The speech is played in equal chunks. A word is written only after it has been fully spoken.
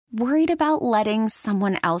Worried about letting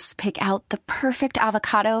someone else pick out the perfect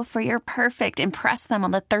avocado for your perfect impress them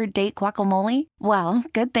on the third date guacamole? Well,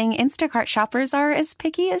 good thing Instacart shoppers are as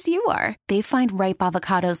picky as you are. They find ripe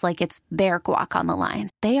avocados like it's their guac on the line.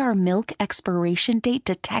 They are milk expiration date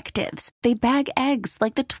detectives. They bag eggs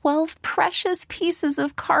like the 12 precious pieces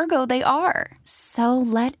of cargo they are. So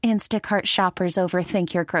let Instacart shoppers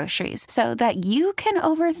overthink your groceries so that you can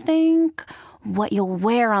overthink what you'll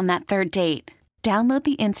wear on that third date. Download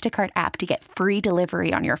the Instacart app to get free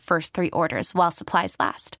delivery on your first 3 orders while supplies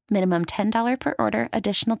last. Minimum $10 per order.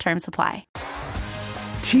 Additional terms apply.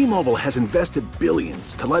 T-Mobile has invested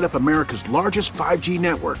billions to light up America's largest 5G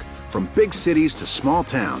network, from big cities to small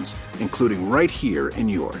towns, including right here in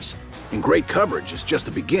yours. And great coverage is just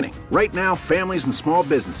the beginning. Right now, families and small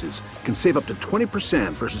businesses can save up to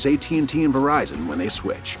 20% versus AT&T and Verizon when they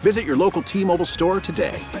switch. Visit your local T-Mobile store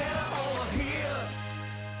today.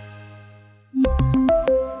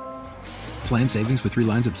 Plan savings with 3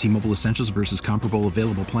 lines of T-Mobile Essentials versus comparable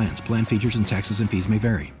available plans. Plan features and taxes and fees may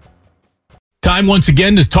vary. Time once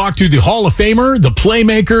again to talk to the Hall of Famer, the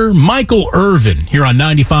playmaker, Michael Irvin, here on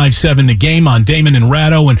 95.7 The Game on Damon and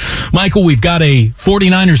Ratto. And Michael, we've got a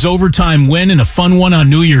 49ers overtime win and a fun one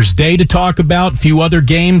on New Year's Day to talk about. A few other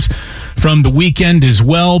games from the weekend as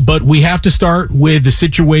well. But we have to start with the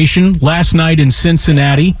situation last night in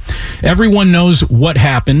Cincinnati. Everyone knows what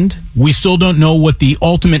happened. We still don't know what the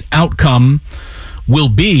ultimate outcome will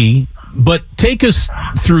be. But take us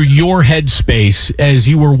through your headspace as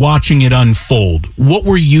you were watching it unfold. What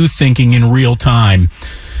were you thinking in real time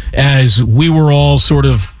as we were all sort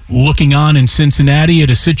of looking on in Cincinnati at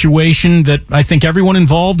a situation that I think everyone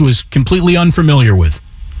involved was completely unfamiliar with?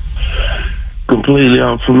 Completely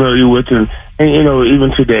unfamiliar with it. And you know,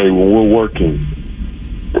 even today when we're working,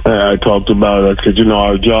 I talked about it. I said,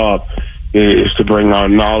 our job is to bring our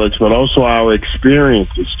knowledge, but also our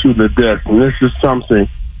experiences to the desk. And this is something,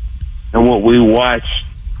 and what we watch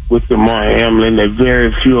with Damar Hamlin, that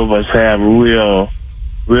very few of us have real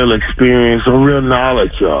experience or real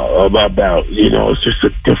knowledge about. It's just a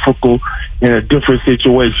difficult and a different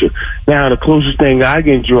situation. Now, the closest thing I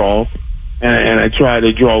can draw, and I try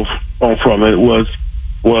to draw from it, was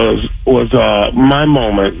my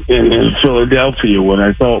moment in Philadelphia when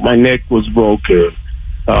I thought my neck was broken.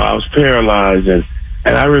 I was paralyzed, and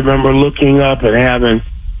I remember looking up and having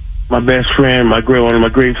my best friend, one of my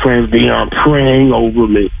great friends, Dion, praying over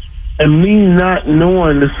me. And me not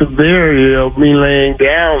knowing the severity of me laying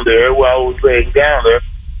down there while I was laying down there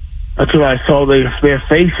until I saw their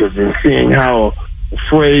faces and seeing how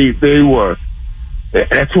afraid they were.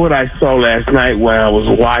 That's what I saw last night when I was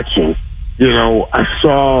watching. I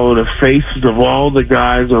saw the faces of all the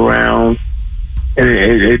guys around, and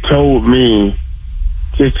it told me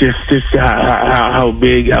just how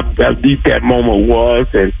big, how deep that moment was,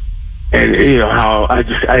 and how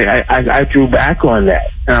I drew back on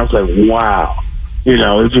that, and I was like, wow,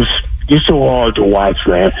 it's just so hard to watch,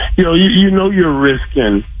 man. You're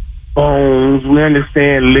risking bones. We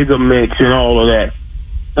understand ligaments and all of that.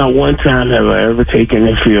 Not one time have I ever taken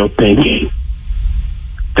the field thinking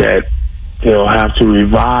that they'll have to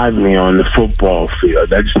revive me on the football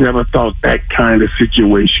field. I just never thought that kind of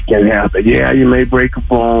situation can happen. Yeah, you may break a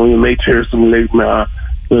bone, you may tear some ligaments,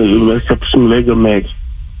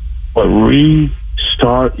 but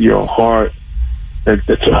restart your heart. That's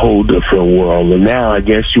a whole different world. And now I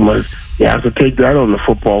guess you have to take that on the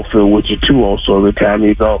football field with you too. Also, the time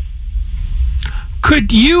you go.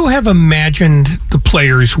 Could you have imagined the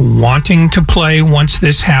players wanting to play once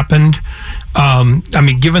this happened?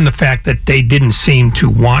 Given the fact that they didn't seem to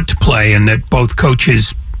want to play and that both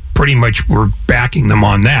coaches pretty much were backing them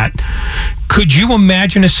on that, could you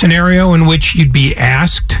imagine a scenario in which you'd be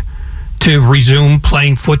asked to resume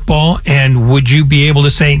playing football, and would you be able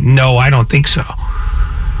to say, no, I don't think so?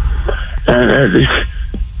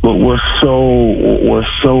 But we're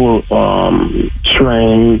so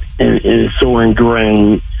trained and so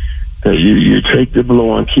ingrained that you take the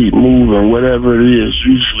blow and keep moving, whatever it is.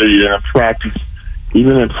 Usually in a practice,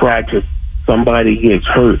 even in practice, somebody gets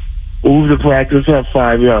hurt. Move the practice up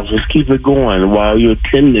 5 yards. Just keep it going while you're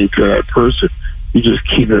tending to that person. You just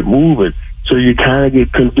keep it moving. So you kind of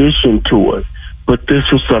get conditioned to it. But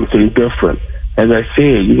this was something different. As I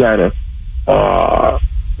said, you got to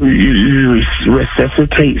you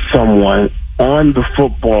resuscitate someone on the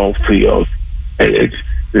football field. It's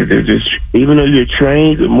even though you're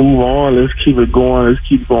trained to move on, let's keep it going, let's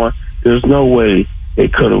keep going. There's no way they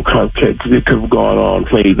could have gone on and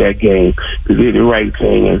played that game. They did the right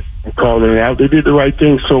thing and called it out. They did the right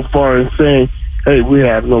thing so far in saying, hey, we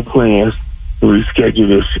have no plans to reschedule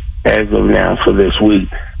this as of now for this week.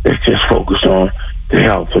 Let's just focus on the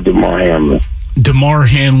health of Damar Hamlin. Damar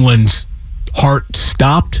Hamlin's heart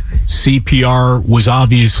stopped. CPR was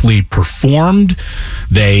obviously performed.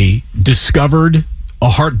 They discovered a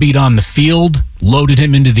heartbeat on the field, loaded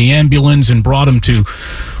him into the ambulance, and brought him to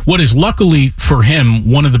what is, luckily for him,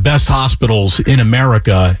 one of the best hospitals in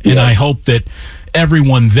America. And I hope that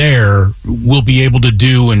everyone there will be able to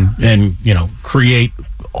do and create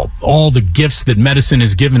all the gifts that medicine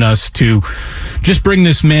has given us to just bring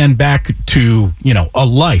this man back to, a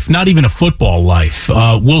life, not even a football life.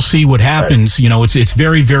 We'll see what happens. Right. It's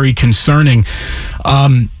very, very concerning.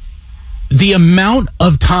 The amount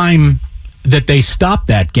of time that they stopped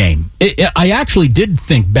that game. I actually did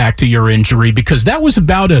think back to your injury, because that was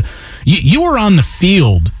about you were on the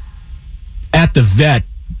field at the vet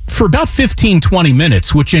for about 15, 20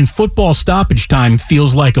 minutes, which in football stoppage time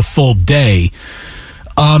feels like a full day.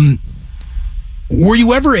 Were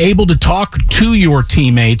you ever able to talk to your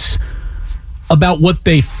teammates about what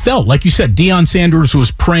they felt? Like you said, Deion Sanders was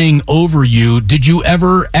praying over you. Did you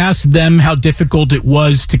ever ask them how difficult it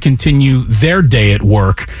was to continue their day at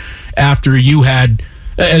work after you had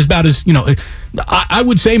I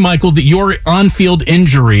would say, Michael, that your on-field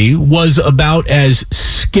injury was about as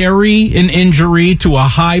scary an injury to a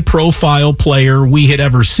high-profile player we had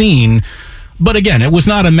ever seen. But again, it was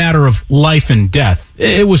not a matter of life and death.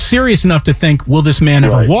 It was serious enough to think, will this man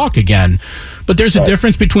ever walk again? But there's a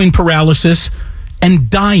difference between paralysis and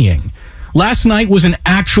dying. Last night was an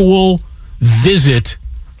actual visit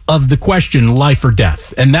of the question, life or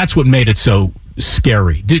death. And that's what made it so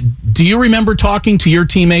scary. Do you remember talking to your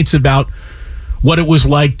teammates about what it was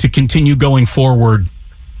like to continue going forward,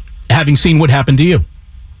 having seen what happened to you?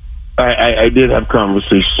 I did have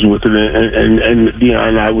conversations with him, and Deion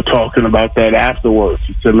and I were talking about that afterwards.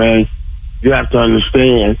 He said, man, you have to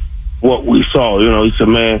understand what we saw. He said,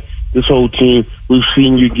 man, this whole team, we've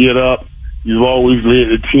seen you get up. You've always led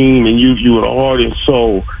the team, and you were the heart and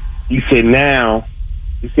soul. He said, when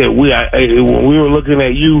we were looking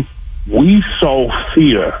at you, we saw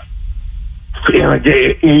fear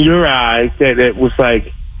in your eyes that was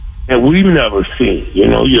like, that we've never seen.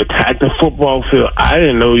 You attacked the football field. I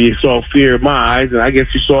didn't know you saw fear in my eyes, and I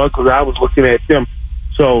guess you saw it because I was looking at them.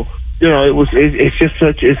 So,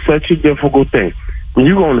 it's such a difficult thing. When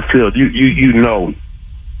you go on the field, you know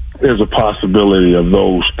there's a possibility of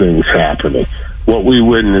those things happening. What we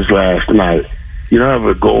witnessed last night, you don't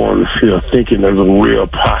ever go on the field thinking there's a real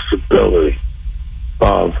possibility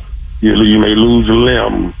of you may lose a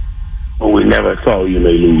limb, but we never thought you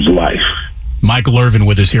may lose life. Michael Irvin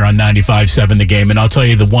with us here on 95.7 The Game. And I'll tell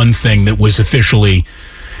you the one thing that was officially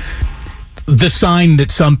the sign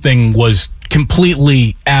that something was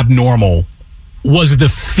completely abnormal was the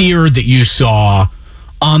fear that you saw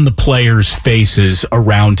on the players' faces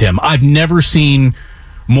around him. I've never seen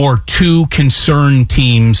more two concerned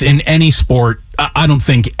teams in any sport, I don't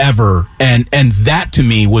think ever. And that to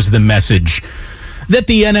me was the message that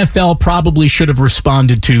the NFL probably should have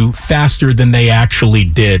responded to faster than they actually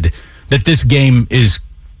did. That this game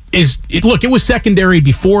look, it was secondary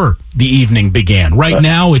before the evening began. Right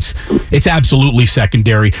now, it's absolutely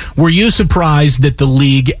secondary. Were you surprised that the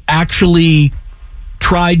league actually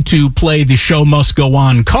tried to play the show must go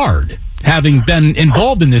on card, having been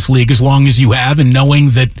involved in this league as long as you have, and knowing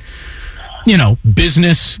that,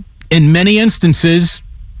 business in many instances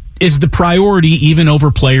is the priority even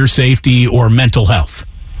over player safety or mental health?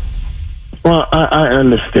 Well, I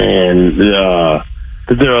understand that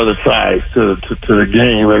there are other sides to the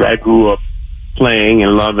game that I grew up playing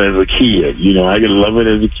and love as a kid. I can love it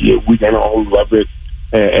as a kid. We can all love it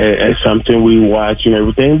as something we watch and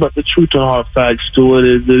everything. But the truth and hard facts to it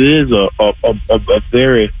is a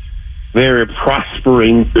very, very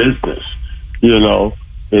prospering business.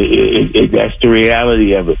 That's the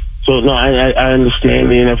reality of it. So, no, I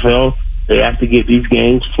understand the NFL. They have to get these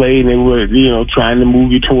games played, and they were, trying to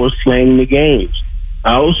move you towards playing the games.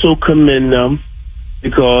 I also commend them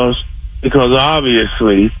because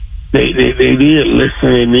obviously they did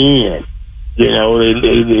listen in.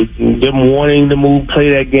 Them wanting to play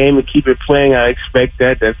that game and keep it playing. I expect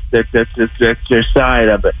that. That's their side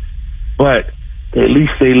of it. But at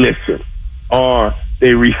least they listened, or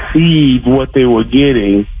they received what they were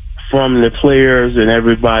getting from the players and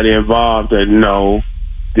everybody involved. That no,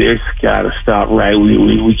 this got to stop. Right,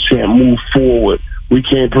 we can't move forward. We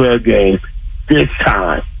can't play a game this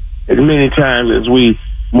time. As many times as we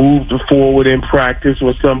moved forward in practice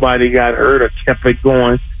when somebody got hurt or kept it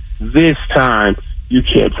going, this time you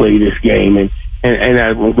can't play this game, and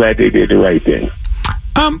I'm glad they did the right thing.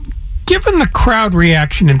 Given the crowd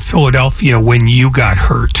reaction in Philadelphia when you got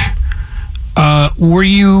hurt, were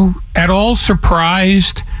you at all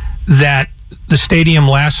surprised that the stadium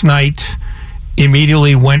last night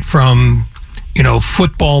immediately went from,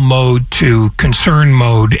 football mode to concern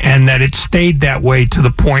mode, and that it stayed that way to the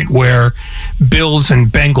point where Bills and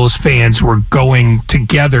Bengals fans were going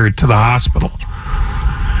together to the hospital.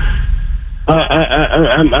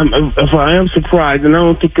 I am surprised, and I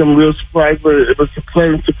don't think I'm real surprised, but it was a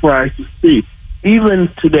pleasant surprise to see. Even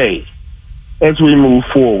today, as we move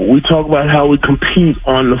forward, we talk about how we compete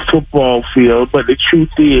on the football field, but the truth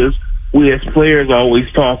is, we as players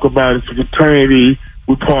always talk about it's a fraternity,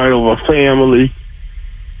 we're part of a family.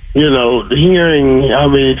 Hearing how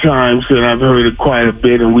many times, and I've heard it quite a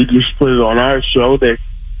bit, and we just put it on our show, that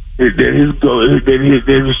his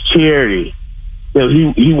charity,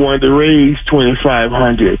 that he wanted to raise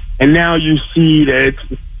 $2,500, and now you see that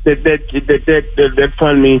that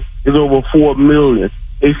funding is over $4 million.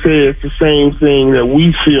 They say it's the same thing that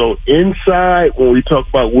we feel inside when we talk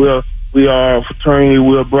about we are a fraternity,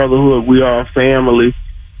 we're a brotherhood, we are a family,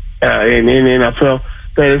 and in the NFL,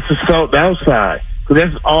 that it's felt outside.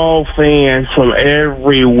 Because that's all fans from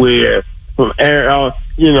everywhere,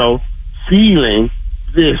 feeling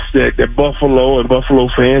this, that Buffalo and Buffalo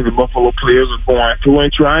fans and Buffalo players are going through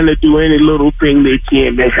and trying to do any little thing they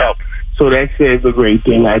can to help. So that says a great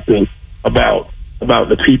thing, I think, about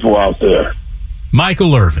the people out there.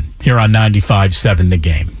 Michael Irvin here on 95.7 The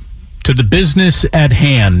Game. To the business at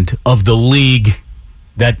hand of the league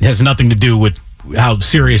that has nothing to do with how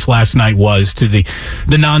serious last night was, to the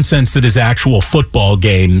nonsense that is actual football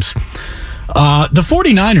games. The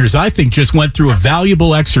 49ers, I think, just went through a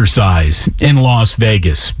valuable exercise in Las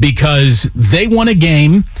Vegas because they won a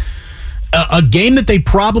game that they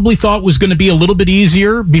probably thought was going to be a little bit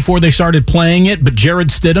easier before they started playing it, but Jarrett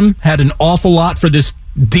Stidham had an awful lot for this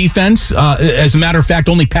defense. As a matter of fact,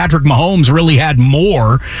 only Patrick Mahomes really had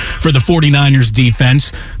more for the 49ers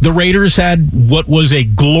defense. The Raiders had what was a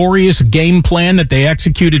glorious game plan that they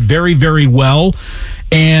executed very, very well.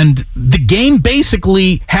 And the game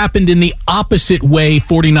basically happened in the opposite way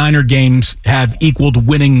 49er games have equaled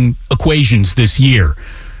winning equations this year.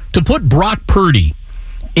 To put Brock Purdy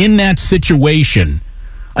in that situation,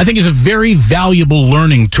 I think is a very valuable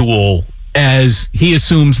learning tool as he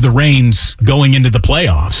assumes the reins going into the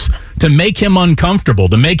playoffs, to make him uncomfortable,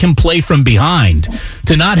 to make him play from behind,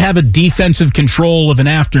 to not have a defensive control of an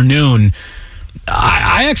afternoon.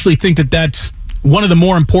 I actually think that that's one of the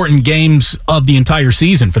more important games of the entire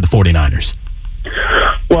season for the 49ers.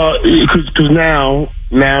 Well, because now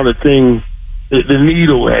the thing, the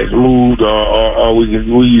needle has moved, or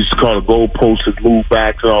we used to call it goalposts has moved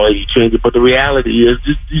back and all that, you change it. But the reality is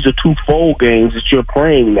these are two fold games that you're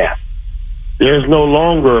playing now. There's no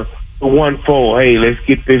longer the one fold, hey, let's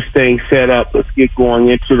get this thing set up, let's get going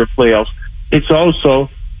into the playoffs. It's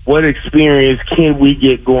also what experience can we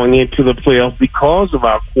get going into the playoffs because of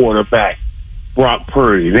our quarterback, Brock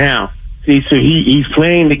Purdy. Now, see, so he's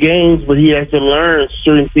playing the games, but he has to learn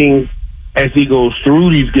certain things as he goes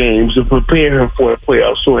through these games to prepare him for the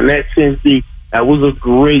playoffs. So in that sense, that was a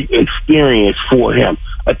great experience for him,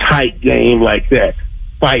 a tight game like that.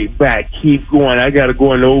 Fight back, keep going. I got to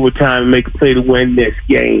go into overtime and make a play to win this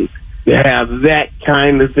game. To have that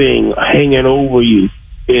kind of thing hanging over you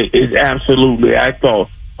is absolutely, I thought,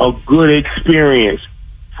 a good experience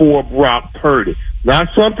for Brock Purdy.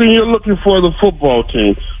 Not something you're looking for the football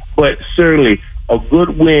team, but certainly a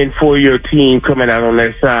good win for your team coming out on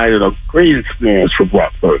that side, and a great experience for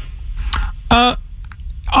Brock Purdy. Are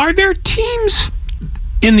there teams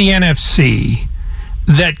in the NFC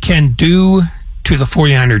that can do to the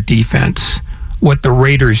 49er defense what the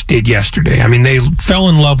Raiders did yesterday? I mean, they fell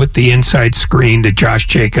in love with the inside screen to Josh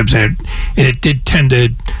Jacobs, and it did tend to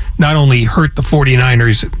not only hurt the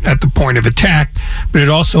 49ers at the point of attack, but it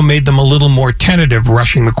also made them a little more tentative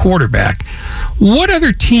rushing the quarterback. What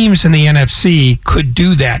other teams in the NFC could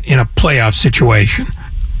do that in a playoff situation?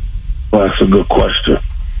 Well, that's a good question.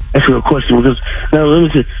 Because now let me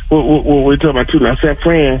see. What we're talking about too now. San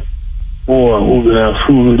Fran, boy, who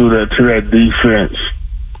can do that to that defense?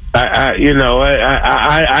 I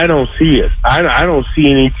don't see it. I don't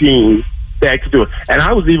see any team that could do it. And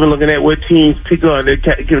I was even looking at what teams pick on that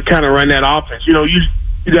can kind of run that offense. You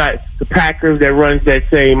got the Packers that runs that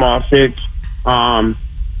same offense, but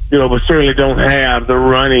certainly don't have the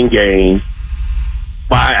running game.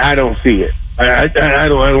 But I don't see it. I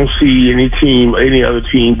don't see any other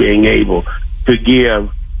team being able to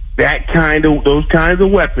give those kinds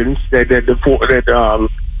of weapons that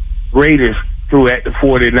Raiders threw at the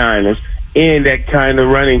 49ers and that kind of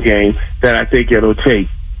running game that I think it'll take.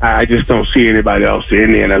 I just don't see anybody else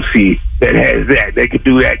in the NFC that has that. They could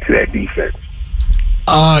do that to that defense.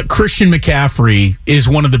 Christian McCaffrey is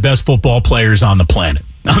one of the best football players on the planet.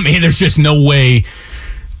 I mean, there's just no way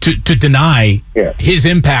to deny his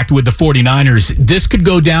impact with the 49ers. This could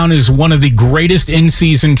go down as one of the greatest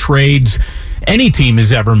in-season trades any team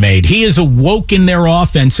has ever made. He has awoken their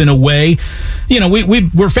offense in a way. You know,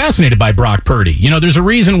 we're fascinated by Brock Purdy. You know, there's a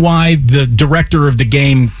reason why the director of the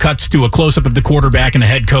game cuts to a close-up of the quarterback and the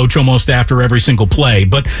head coach almost after every single play.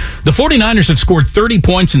 But the 49ers have scored 30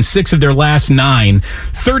 points in 6 of their last 9,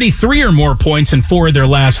 33 or more points in 4 of their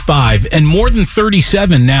last 5, and more than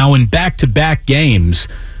 37 now in back-to-back games.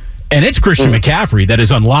 And it's Christian McCaffrey that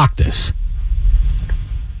has unlocked this.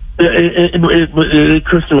 Christian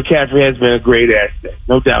McCaffrey has been a great asset,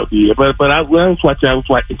 no doubt. But when I was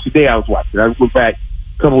watching today. I went back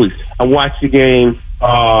a couple weeks. I watched the game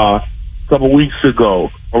a couple weeks ago.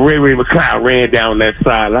 Ray McCloud ran down that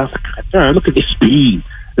side. I was like, God, look at the speed.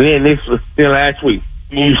 And then last week,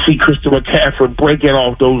 you see Christian McCaffrey breaking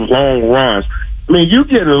off those long runs. I mean, you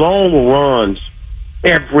get long runs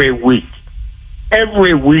every week.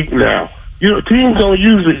 Every week now. You know, teams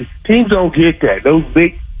don't get that. Those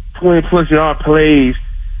big 20-plus yard plays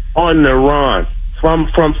on the run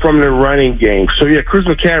from the running game. So yeah, Chris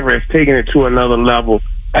McCaffrey has taken it to another level.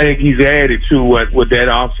 I think he's added to what that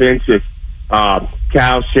offensive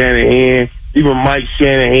Kyle Shanahan, even Mike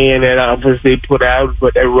Shanahan, that offense they put out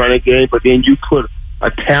for that running game. But then you put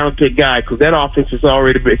a talented guy, because that offense has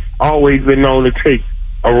always been known to take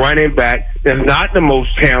a running back that's not the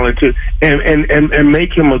most talented and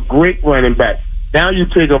make him a great running back. Now you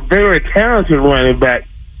take a very talented running back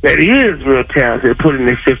that is real talented, put in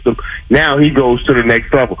the system. Now he goes to the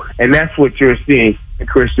next level, and that's what you're seeing in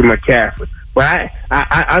Christian McCaffrey. But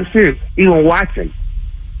I'm serious. Even watching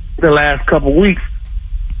the last couple weeks,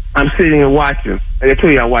 I'm sitting and watching. And I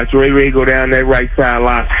tell you, I watch Ray go down that right side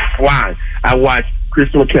line. I watch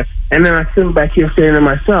Christian McCaffrey, and then I sit back here saying to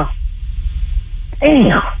myself,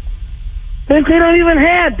 "Damn, they don't even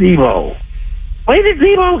have Debo. Where did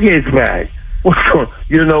Debo get back?"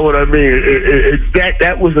 You know what I mean?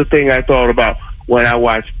 That was the thing I thought about when I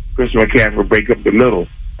watched Christian McCaffrey break up the middle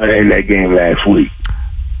in that game last week.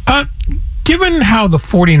 Given how the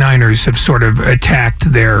 49ers have sort of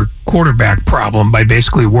attacked their quarterback problem by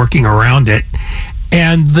basically working around it,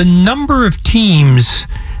 and the number of teams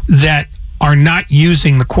that are not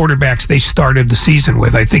using the quarterbacks they started the season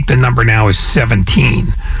with, I think the number now is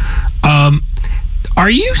 17. Are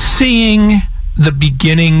you seeing the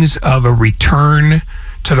beginnings of a return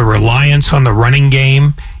to the reliance on the running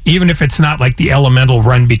game, even if it's not like the elemental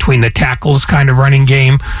run between the tackles kind of running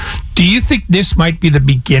game? Do you think this might be the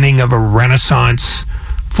beginning of a renaissance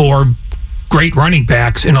for great running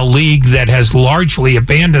backs in a league that has largely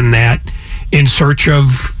abandoned that in search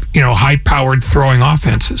of, you know, high-powered throwing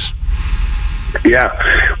offenses? Yeah,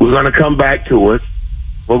 we're going to come back to it.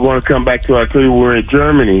 We're going to come back to it. I tell you, we're in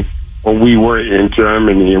Germany, when we were in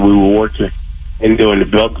Germany and we were working and doing the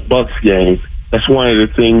Bucks game. That's one of the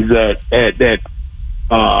things that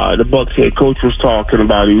the Bucks head coach was talking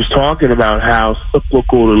about. He was talking about how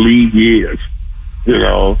cyclical the league is, you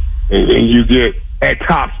know, and you get at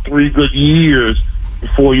top 3 good years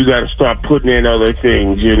before you got to start putting in other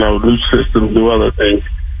things, you know, new systems, do other things,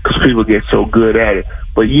 because people get so good at it.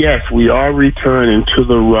 But yes, we are returning to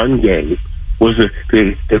the run game, was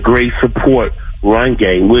the great support run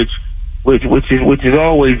game, which is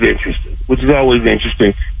always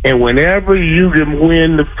interesting. And whenever you can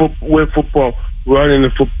win football, running the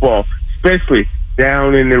football, especially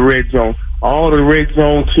down in the red zone, all the red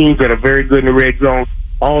zone teams that are very good in the red zone,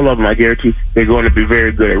 all of them, I guarantee, they're going to be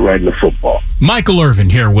very good at running the football. Michael Irvin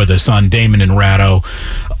here with us on Damon and Ratto.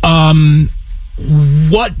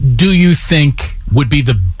 What do you think would be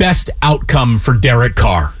the best outcome for Derek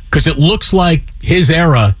Carr? Because it looks like his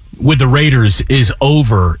era with the Raiders is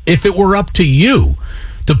over. If it were up to you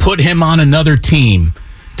to put him on another team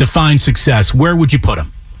to find success, where would you put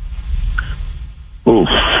him? Oof.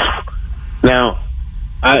 Now,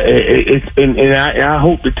 I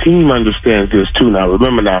hope the team understands this too. Now,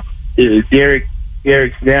 remember now,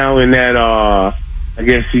 Derek's now in that, I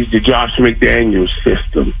guess he's the Josh McDaniels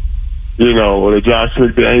system. You know, the Josh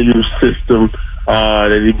McDaniels system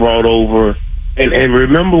that he brought over. And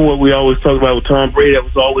remember what we always talk about with Tom Brady, that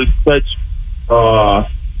was always such,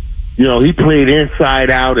 you know, he played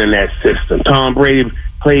inside out in that system. Tom Brady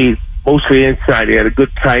played mostly inside. He had a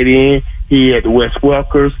good tight end. He had the Wes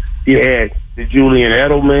Welkers. He had the Julian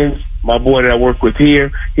Edelmans, my boy that I work with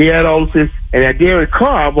here. He had all this. And that Derek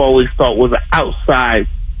Carr, I've always thought, was an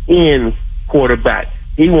outside-in quarterback.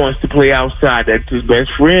 He wants to play outside. That's his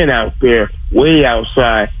best friend out there, way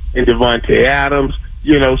outside, in Devontae Adams.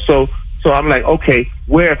 You know, so I'm like, okay,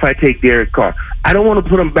 where if I take Derek Carr? I don't want to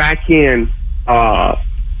put him back in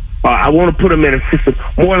I want to put them in a system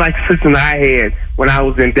more like the system I had when I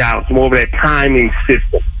was in Dallas, more of that timing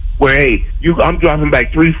system where, hey, I'm dropping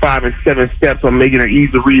back 3, 5, and 7 steps. I'm making an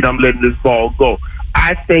easy read. I'm letting this ball go.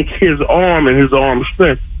 I think his arm and his arm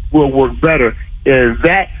strength will work better in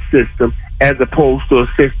that system as opposed to a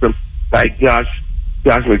system like Josh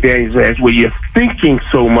McDaniels has, where you're thinking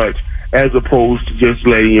so much as opposed to just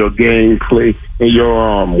letting your game play and your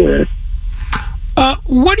arm win.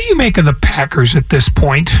 What do you make of the Packers at this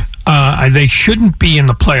point? They shouldn't be in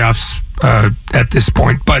the playoffs at this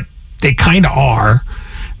point, but they kind of are.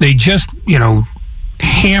 They just,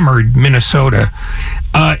 hammered Minnesota.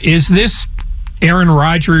 Is this Aaron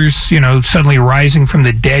Rodgers, suddenly rising from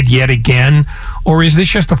the dead yet again, or is this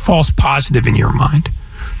just a false positive in your mind?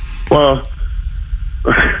 Well,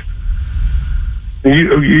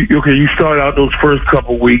 you start out those first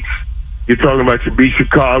couple weeks, you're talking about you beat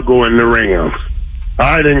Chicago and the Rams.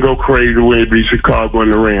 I didn't go crazy when you beat Chicago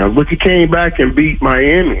and the Rams, but you came back and beat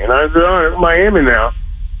Miami. And I said, all right, it's Miami now.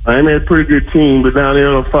 Miami had a pretty good team, but now they're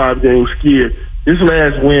on a 5-game skid. This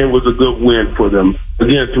last win was a good win for them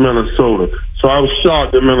against Minnesota. So I was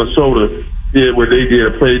shocked that Minnesota did what they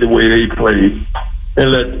did, played the way they played,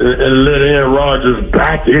 and let Aaron Rodgers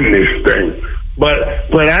back in this thing. But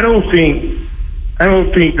I don't think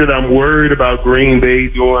that I'm worried about Green Bay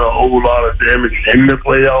doing a whole lot of damage in the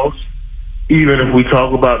playoffs. Even if we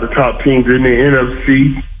talk about the top teams in the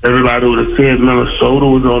NFC, everybody would have said Minnesota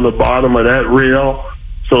was on the bottom of that rail.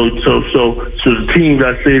 So the teams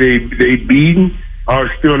I say they beaten are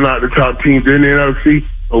still not the top teams in the NFC.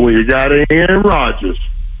 But when you got Aaron Rodgers,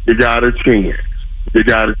 you got a chance. But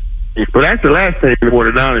that's the last thing the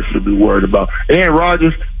 49ers should be worried about. Aaron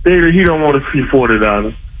Rodgers, he don't want to see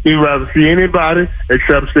 49ers. He'd rather see anybody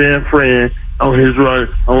except San Fran on his run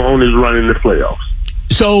in the playoffs.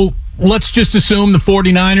 So let's just assume the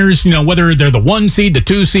 49ers, whether they're the 1 seed, the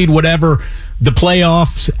 2 seed, whatever, the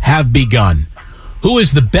playoffs have begun. Who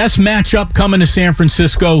is the best matchup coming to San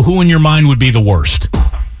Francisco? Who in your mind would be the worst?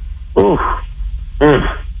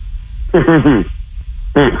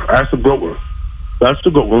 That's a good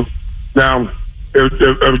one. Now, if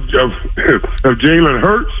Jalen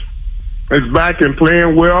Hurts is back and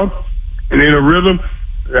playing well and in a rhythm,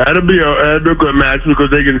 that'll be a good match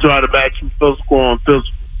because they can try to match him physical on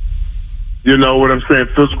physical. You know what I'm saying?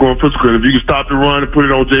 Physical on physical. If you can stop the run and put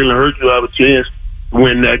it on Jalen Hurts, you'll have a chance to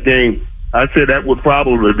win that game. I'd say that would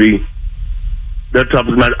probably be that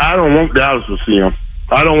toughest match. I don't want Dallas to see him.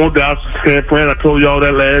 I don't want Dallas to San Fran. I told y'all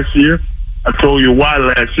that last year. I told you why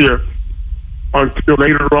last year until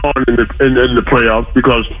later on in the playoffs,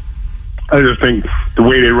 because I just think the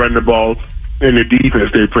way they run the ball and the defense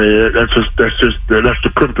they play, that's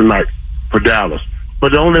the kryptonite for Dallas.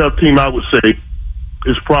 But the only other team I would say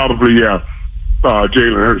is probably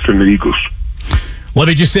Jalen Hurts and the Eagles. Let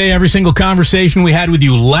me just say, every single conversation we had with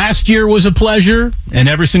you last year was a pleasure, and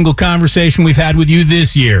every single conversation we've had with you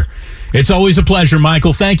this year. It's always a pleasure,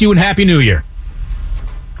 Michael. Thank you, and Happy New Year.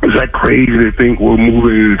 Is that crazy to think we're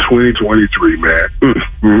moving into 2023, man?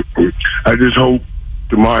 I just hope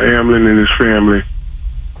DeMar Hamlin and his family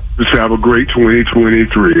just have a great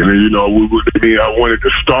 2023. And, I wanted to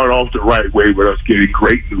start off the right way with us getting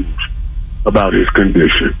great news about his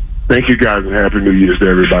condition. Thank you, guys, and Happy New Year's to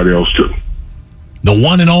everybody else, too. The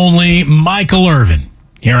one and only Michael Irvin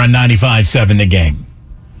here on 95.7 The Game.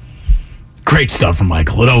 Great stuff from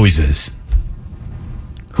Michael. It always is.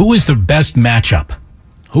 Who is the best matchup?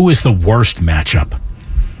 Who is the worst matchup?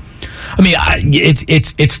 I mean,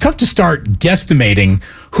 it's tough to start guesstimating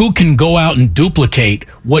who can go out and duplicate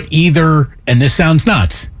what either, and this sounds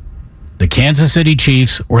nuts, the Kansas City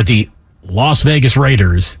Chiefs or the Las Vegas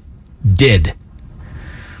Raiders did.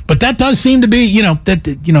 But that does seem to be,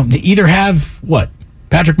 they either have,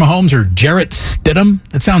 Patrick Mahomes or Jarrett Stidham?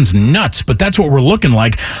 That sounds nuts, but that's what we're looking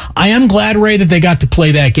like. I am glad, Ray, that they got to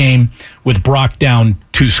play that game with Brock down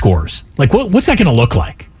 2 scores. Like, what's that going to look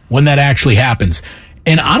like when that actually happens?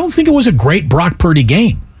 And I don't think it was a great Brock Purdy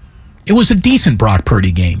game. It was a decent Brock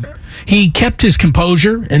Purdy game. He kept his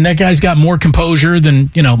composure, and that guy's got more composure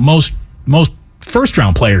than, most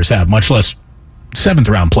first-round players have, much less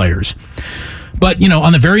seventh-round players. But,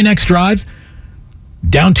 on the very next drive,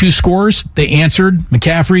 down 2 scores, they answered.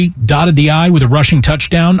 McCaffrey dotted the I with a rushing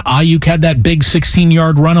touchdown. Ayuk had that big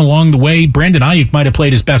 16-yard run along the way. Brandon Ayuk might have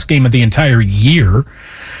played his best game of the entire year.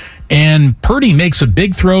 And Purdy makes a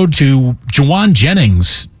big throw to Juwan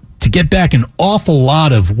Jennings to get back an awful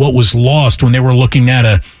lot of what was lost when they were looking at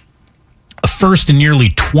a first and nearly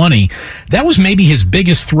 20. That was maybe his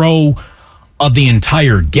biggest throw of the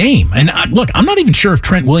entire game. And look, I'm not even sure if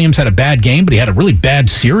Trent Williams had a bad game, but he had a really bad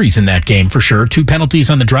series in that game for sure. 2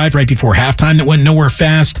 penalties on the drive right before halftime that went nowhere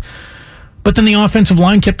fast. But then the offensive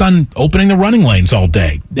line kept on opening the running lanes all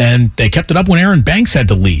day. And they kept it up when Aaron Banks had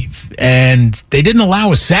to leave. And they didn't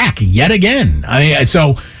allow a sack yet again.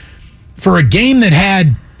 So for a game that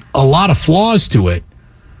had a lot of flaws to it,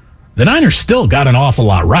 the Niners still got an awful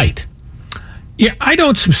lot right. Yeah, I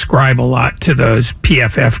don't subscribe a lot to those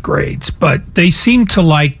PFF grades, but they seem to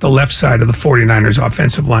like the left side of the 49ers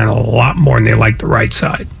offensive line a lot more than they like the right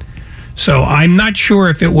side. So I'm not sure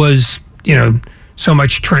if it was, so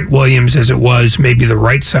much Trent Williams as it was maybe the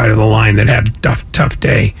right side of the line that had a tough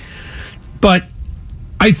day. But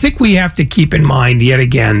I think we have to keep in mind yet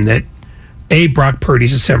again that A, Brock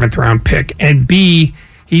Purdy's a 7th-round pick, and B,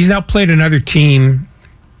 he's now played another team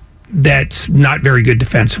that's not very good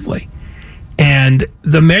defensively. And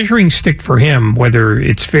the measuring stick for him, whether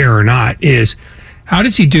it's fair or not, is how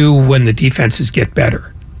does he do when the defenses get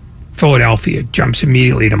better? Philadelphia jumps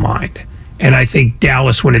immediately to mind. And I think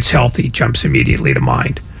Dallas, when it's healthy, jumps immediately to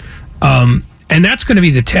mind. And that's going to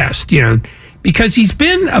be the test, because he's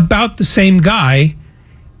been about the same guy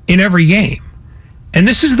in every game. And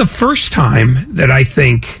this is the first time that I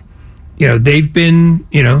think, they've been,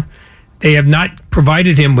 they have not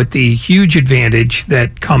provided him with the huge advantage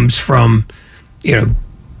that comes from,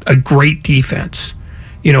 a great defense.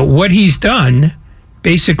 What he's done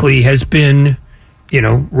basically has been,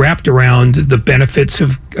 wrapped around the benefits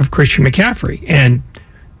of Christian McCaffrey. And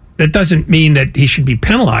that doesn't mean that he should be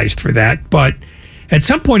penalized for that, but at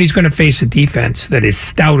some point he's going to face a defense that is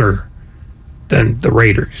stouter than the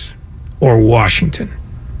Raiders or Washington,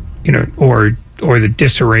 or the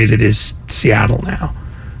disarray that is Seattle now.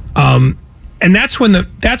 And that's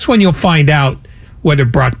when you'll find out whether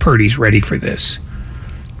Brock Purdy's ready for this.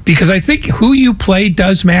 Because I think who you play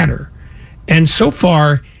does matter. And so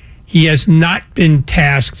far, he has not been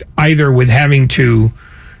tasked either with having to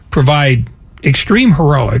provide extreme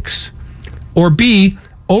heroics or B,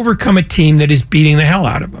 overcome a team that is beating the hell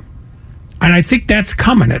out of him. And I think that's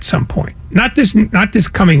coming at some point. Not this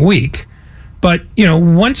coming week, but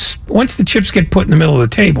once the chips get put in the middle of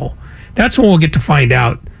the table, that's when we'll get to find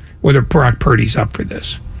out whether Brock Purdy's up for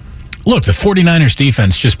this. Look, the 49ers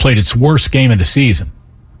defense just played its worst game of the season.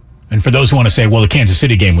 And for those who want to say, well, the Kansas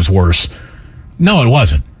City game was worse, no, it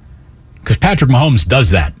wasn't. Because Patrick Mahomes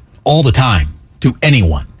does that all the time to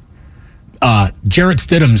anyone. Jarrett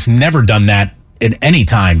Stidham's never done that at any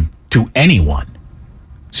time to anyone.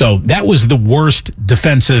 So that was the worst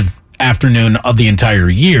defensive afternoon of the entire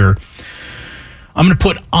year. I'm going to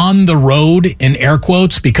put on the road in air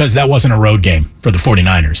quotes because that wasn't a road game for the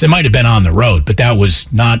 49ers. It might have been on the road, but that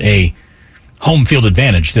was not a home field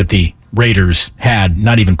advantage that the Raiders had,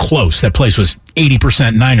 not even close. That place was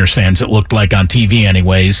 80% Niners fans, it looked like on TV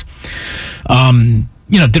anyways.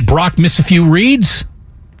 Did Brock miss a few reads?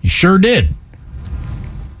 He sure did.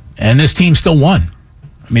 And this team still won.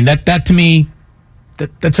 I mean, that to me,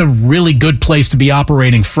 that's a really good place to be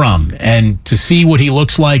operating from. And to see what he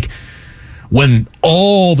looks like when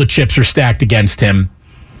all the chips are stacked against him,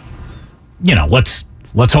 let's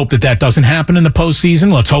hope that doesn't happen in the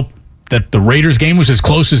postseason. Let's hope that the Raiders game was as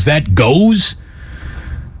close as that goes.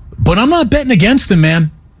 But I'm not betting against him,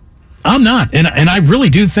 man. I'm not. And I really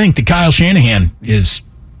do think that Kyle Shanahan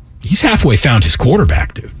he's halfway found his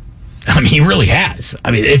quarterback, dude. I mean, he really has.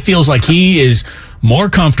 I mean, it feels like he is more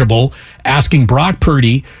comfortable asking Brock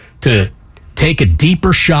Purdy to take a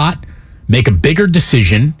deeper shot, make a bigger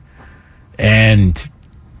decision. And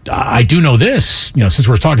I do know this, since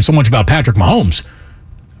we're talking so much about Patrick Mahomes,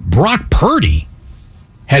 Brock Purdy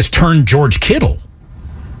has turned George Kittle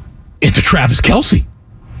into Travis Kelce.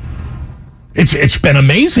 It's been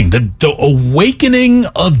amazing. The awakening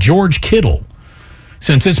of George Kittle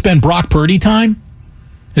since it's been Brock Purdy time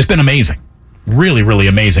has been amazing. Really, really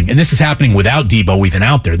amazing. And this is happening without Debo even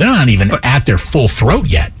out there. They're not even at their full throat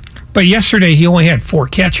yet. But yesterday he only had 4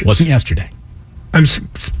 catches. Wasn't yesterday.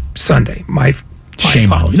 Sunday.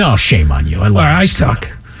 Shame on you. No, shame on you. I suck.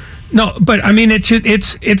 No, but I mean, it's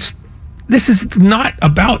this is not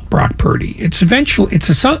about Brock Purdy. It's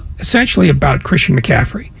essentially about Christian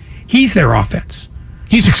McCaffrey. He's their offense.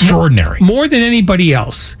 He's extraordinary. More than anybody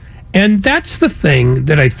else. And that's the thing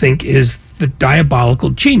that I think is the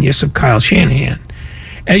diabolical genius of Kyle Shanahan.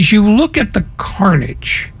 As you look at the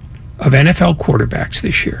carnage of NFL quarterbacks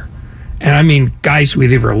this year, and I mean guys who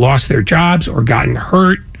either lost their jobs or gotten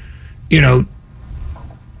hurt, the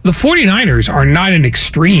 49ers are not an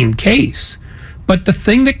extreme case. But the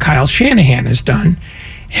thing that Kyle Shanahan has done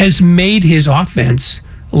has made his offense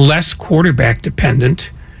less quarterback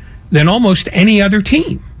dependent than almost any other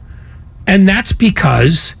team. And that's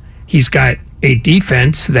because he's got a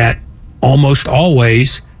defense that almost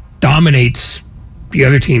always dominates the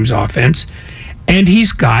other team's offense. And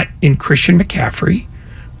he's got, in Christian McCaffrey,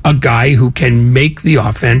 a guy who can make the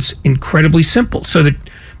offense incredibly simple so that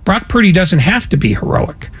Brock Purdy doesn't have to be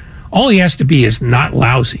heroic. All he has to be is not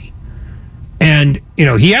lousy. And,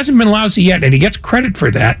 he hasn't been lousy yet, and he gets credit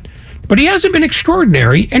for that. But he hasn't been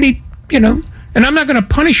extraordinary, and and I'm not going to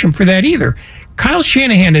punish him for that either. Kyle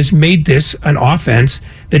Shanahan has made this an offense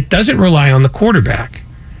that doesn't rely on the quarterback.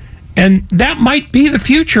 And that might be the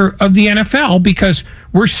future of the NFL, because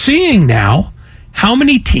we're seeing now how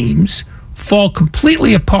many teams fall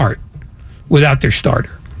completely apart without their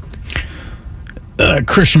starter.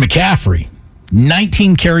 Christian McCaffrey,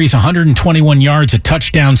 19 carries, 121 yards, a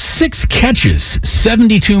touchdown, 6 catches,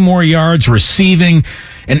 72 more yards receiving,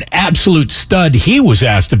 an absolute stud. He was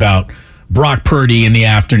asked about Brock Purdy in the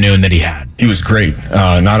afternoon that he had. He was great.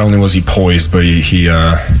 Not only was he poised, but he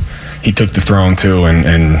took the throne too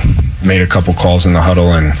and made a couple calls in the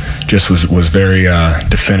huddle and just was very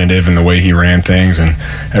definitive in the way he ran things, and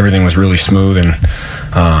everything was really smooth. And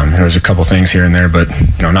there was a couple things here and there, but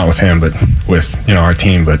not with him, but with our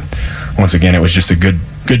team. But once again, it was just a good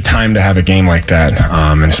time to have a game like that,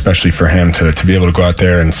 and especially for him to be able to go out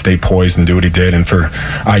there and stay poised and do what he did, and for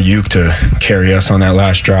Ayuk to carry us on that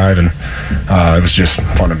last drive, and it was just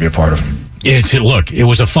fun to be a part of. It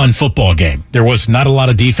was a fun football game. There was not a lot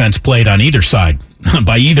of defense played on either side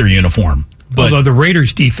by either uniform. But, although the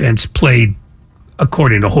Raiders' defense played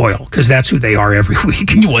according to Hoyle, because that's who they are every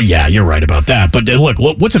week. Well, yeah, you're right about that. But look,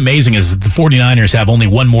 what's amazing is the 49ers have only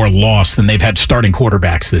one more loss than they've had starting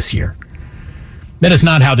quarterbacks this year. That is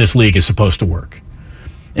not how this league is supposed to work.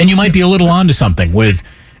 And you might be a little onto something with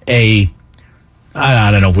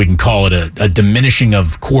I don't know if we can call it a diminishing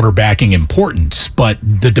of quarterbacking importance, but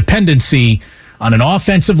the dependency on an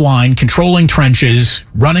offensive line, controlling trenches,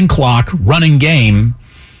 running clock, running game,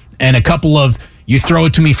 and a couple of, you throw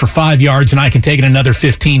it to me for 5 yards and I can take it another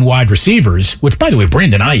 15 wide receivers, which, by the way,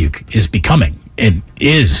 Brandon Ayuk is becoming and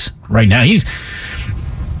is right now. He's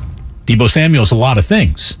Deebo Samuel's a lot of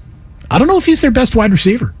things. I don't know if he's their best wide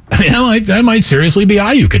receiver. I mean, that might seriously be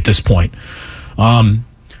Ayuk at this point.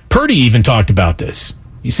 Purdy even talked about this.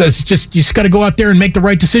 He says you just got to go out there and make the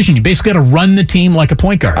right decision. You basically got to run the team like a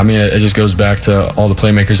point guard. I mean, it just goes back to all the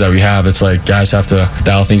playmakers that we have. It's like guys have to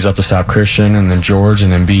dial things up to stop Christian, and then George,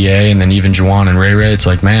 and then B.A., and then even Juwan and Ray Ray. It's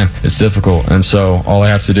like, man, it's difficult. And so all I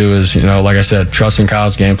have to do is, like I said, trust in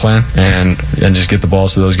Kyle's game plan and just get the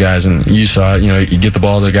balls to those guys. And you saw it, you get the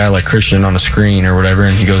ball to a guy like Christian on a screen or whatever,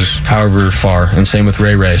 and he goes however far. And same with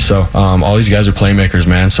Ray Ray. So all these guys are playmakers,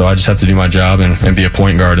 man. So I just have to do my job and be a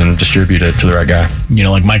point guard and distribute it to the right guy.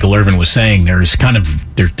 Like Michael Irvin was saying, there's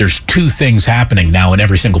two things happening now in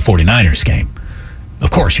every single 49ers game.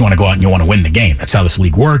 Of course, you want to go out and you want to win the game. That's how this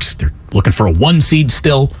league works. They're looking for a 1 seed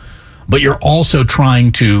still, but you're also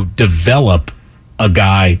trying to develop a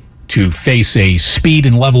guy to face a speed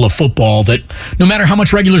and level of football that no matter how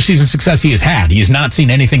much regular season success he has had, he has not seen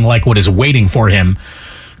anything like what is waiting for him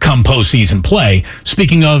come postseason play.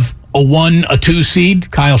 Speaking of a 1, a 2 seed,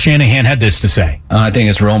 Kyle Shanahan had this to say. I think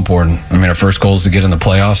it's real important. I mean, our first goal is to get in the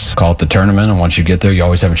playoffs, call it the tournament, and once you get there, you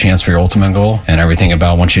always have a chance for your ultimate goal. And everything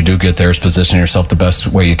about once you do get there is position yourself the best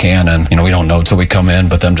way you can. And, we don't know until we come in,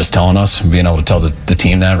 but them just telling us, being able to tell the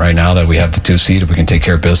team that right now that we have the 2 seed, if we can take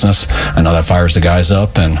care of business, I know that fires the guys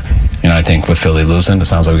up. And, I think with Philly losing, it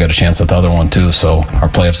sounds like we got a chance at the other one too. So our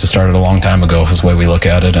playoffs started a long time ago is the way we look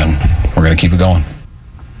at it, and we're going to keep it going.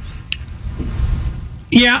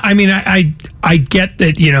 Yeah, I mean, I get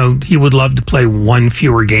that, he would love to play 1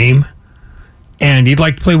 fewer game, and he'd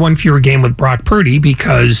like to play 1 fewer game with Brock Purdy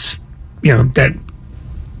because, that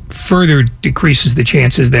further decreases the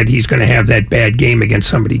chances that he's going to have that bad game against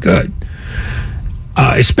somebody good.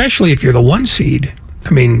 Especially if you're the 1 seed. I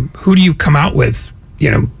mean, who do you come out with?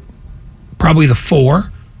 Probably the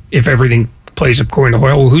 4, if everything plays according to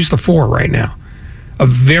Hoyle. Well, who's the 4 right now? A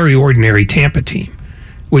very ordinary Tampa team,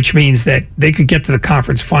 which means that they could get to the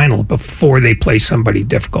conference final before they play somebody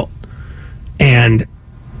difficult. And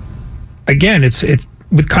again, it's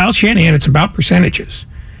with Kyle Shanahan, it's about percentages.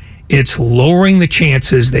 It's lowering the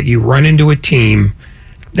chances that you run into a team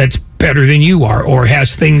that's better than you are or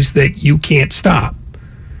has things that you can't stop.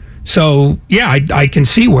 So, yeah, I can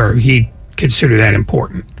see where he'd consider that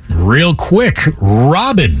important. Real quick,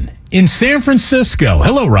 Robin in San Francisco.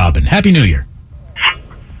 Hello, Robin. Happy New Year.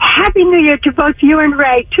 Happy New Year to both you and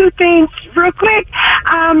Ray. 2 things real quick.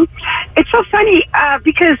 it's so funny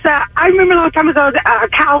because I remember a long time ago,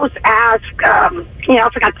 Cal was asked, I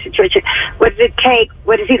forgot the situation, what does it take,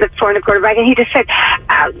 what does he look for in a quarterback? And he just said,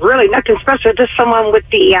 really nothing special, just someone with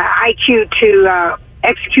the IQ to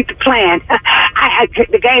execute the plan.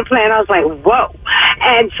 The game plan, I was like, whoa.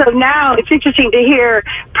 And so now it's interesting to hear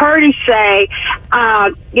Purdy say,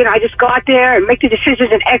 I just go out there and make the decisions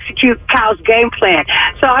and execute Cal's game plan.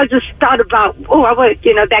 So I just thought about,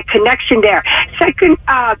 that connection there.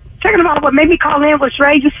 Second of all, what made me call in was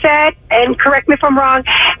Ray just said, and correct me if I'm wrong,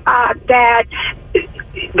 that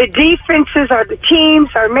the defenses or the teams,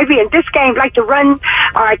 or maybe in this game, like to run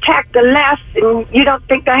or attack the left, and you don't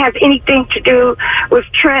think that has anything to do with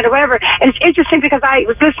Trent or whatever. And it's interesting because I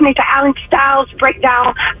was listening to Alan Stiles break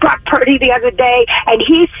down Brock Purdy the other day, and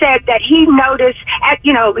he said that he noticed,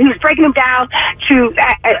 he was breaking him down to,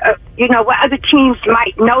 what other teams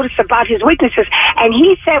might notice about his weaknesses. And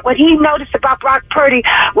he said what he noticed about Brock Purdy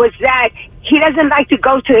was that he doesn't like to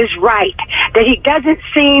go to his right, that he doesn't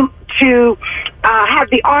seem to have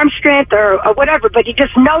the arm strength or whatever, but he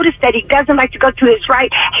just noticed that he doesn't like to go to his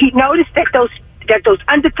right. He noticed that those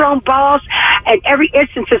underthrown balls in every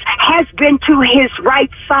instance has been to his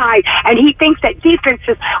right side, and he thinks that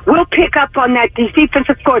defenses will pick up on that, these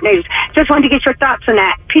defensive coordinators. Just wanted to get your thoughts on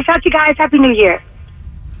that. Peace out, you guys. Happy New Year.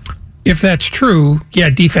 If that's true,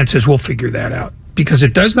 defenses will figure that out, because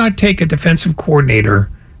it does not take a defensive coordinator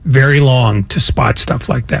very long to spot stuff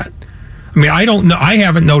like that. I mean, I don't know. I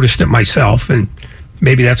haven't noticed it myself, and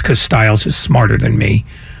maybe that's because Stiles is smarter than me.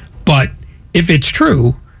 But if it's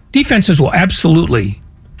true, defenses will absolutely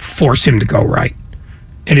force him to go right.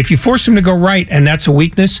 And if you force him to go right, and that's a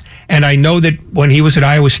weakness, and I know that when he was at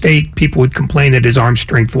Iowa State, people would complain that his arm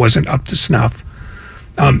strength wasn't up to snuff.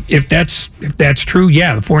 If that's true, the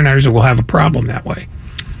 49ers will have a problem that way.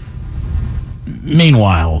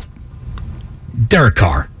 Meanwhile, Derek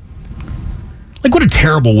Carr. Like, what a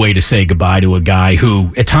terrible way to say goodbye to a guy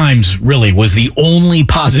who, at times, really was the only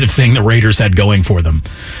positive thing the Raiders had going for them,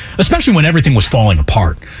 especially when everything was falling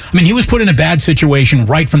apart. I mean, he was put in a bad situation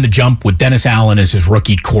right from the jump with Dennis Allen as his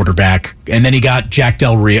rookie quarterback, and then he got Jack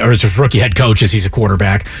Del Rio, or as his rookie head coach as he's a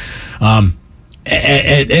quarterback. And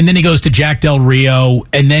then he goes to Jack Del Rio,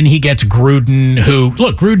 and then he gets Gruden, who,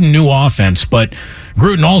 look, Gruden knew offense, but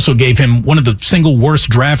Gruden also gave him one of the single worst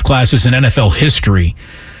draft classes in NFL history.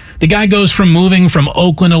 The guy goes from moving from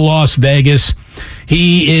Oakland to Las Vegas.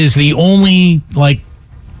 He is the only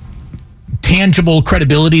tangible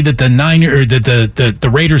credibility that the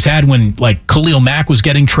Raiders had when Khalil Mack was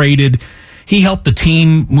getting traded. He helped the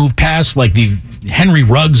team move past the Henry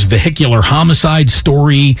Ruggs vehicular homicide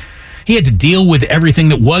story. He had to deal with everything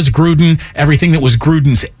that was Gruden, everything that was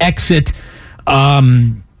Gruden's exit.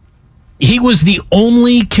 He was the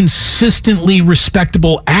only consistently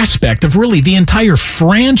respectable aspect of really the entire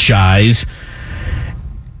franchise.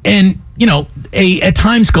 And, at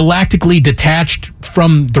times galactically detached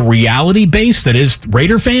from the reality base that is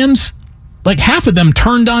Raider fans. Half of them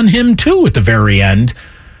turned on him, too, at the very end,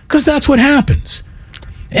 because that's what happens.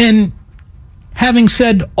 And having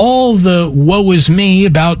said all the woe is me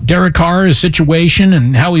about Derek Carr's situation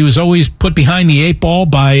and how he was always put behind the eight ball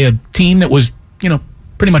by a team that was,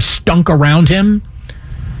 pretty much stunk around him,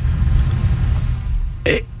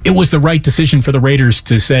 it was the right decision for the Raiders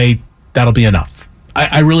to say that'll be enough.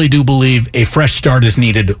 I really do believe a fresh start is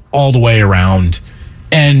needed all the way around.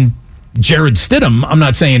 And Jarrett Stidham, I'm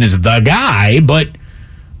not saying is the guy, but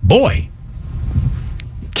boy,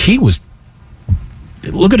 he was.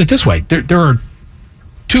 Look at it this way. There are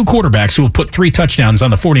two quarterbacks who have put 3 touchdowns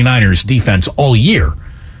on the 49ers defense all year.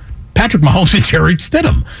 Patrick Mahomes and Jarrett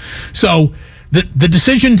Stidham. So the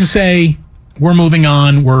decision to say we're moving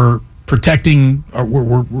on, we're protecting, or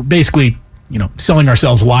we're basically selling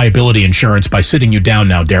ourselves liability insurance by sitting you down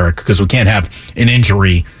now, Derek, because we can't have an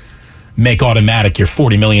injury make automatic your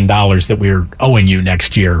 $40 million that we're owing you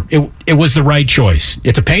next year. It was the right choice.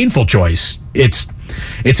 It's a painful choice. It's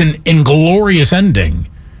an inglorious ending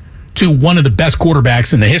to one of the best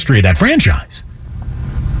quarterbacks in the history of that franchise.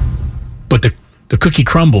 But the cookie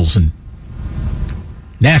crumbles in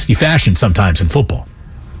nasty fashion sometimes in football.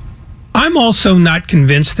 I'm also not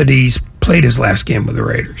convinced that he's played his last game with the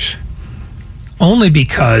Raiders. Only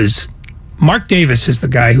because Mark Davis is the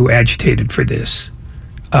guy who agitated for this.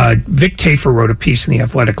 Vic Tafur wrote a piece in The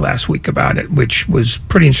Athletic last week about it, which was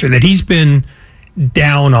pretty interesting, that he's been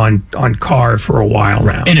down on Carr for a while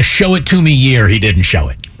now. In a show it to me year, he didn't show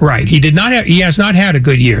it. Right. He has not had a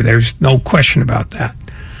good year. There's no question about that.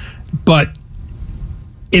 But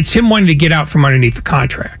it's him wanting to get out from underneath the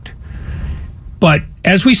contract. But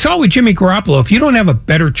as we saw with Jimmy Garoppolo, if you don't have a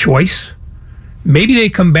better choice, maybe they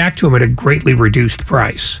come back to him at a greatly reduced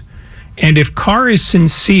price. And if Carr is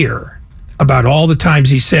sincere about all the times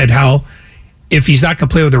he said how if he's not going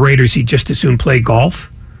to play with the Raiders, he'd just as soon play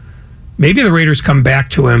golf, maybe the Raiders come back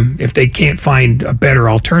to him if they can't find a better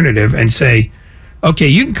alternative and say, okay,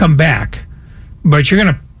 you can come back, but you're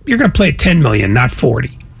gonna play at $10 million, not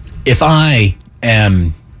 $40. If I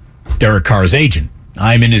am Derek Carr's agent,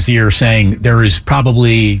 I'm in his ear saying there is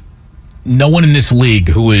probably no one in this league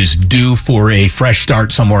who is due for a fresh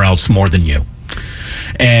start somewhere else more than you.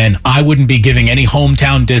 And I wouldn't be giving any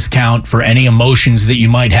hometown discount for any emotions that you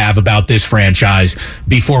might have about this franchise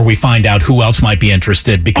before we find out who else might be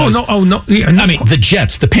interested. Because Yeah, no. I mean, the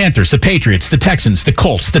Jets, the Panthers, the Patriots, the Texans, the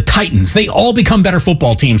Colts, the Titans, they all become better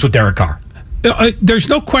football teams with Derek Carr. There's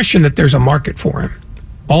no question that there's a market for him.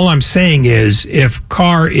 All I'm saying is if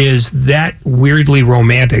Carr is that weirdly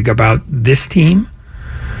romantic about this team,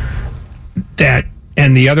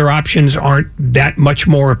 and the other options aren't that much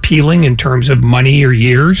more appealing in terms of money or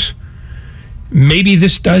years, maybe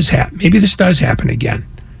this does happen. Maybe this does happen again.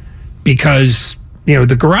 Because, the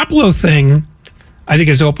Garoppolo thing, I think,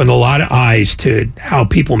 has opened a lot of eyes to how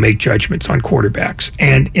people make judgments on quarterbacks.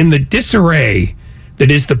 And in the disarray that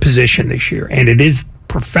is the position this year, and it is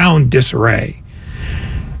profound disarray,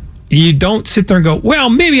 you don't sit there and go, well,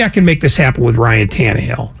 maybe I can make this happen with Ryan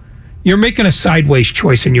Tannehill. You're making a sideways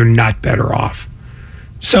choice and you're not better off.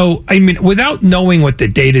 So, I mean, without knowing what the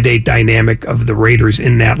day-to-day dynamic of the Raiders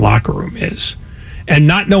in that locker room is, and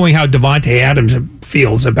not knowing how Davante Adams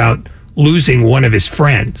feels about losing one of his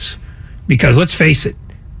friends, because let's face it,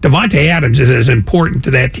 Davante Adams is as important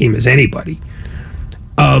to that team as anybody.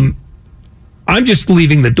 I'm just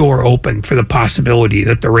leaving the door open for the possibility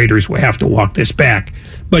that the Raiders will have to walk this back,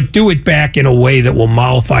 but do it back in a way that will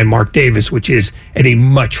mollify Mark Davis, which is at a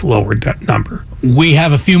much lower number. We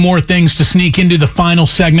have a few more things to sneak into the final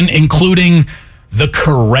segment, including the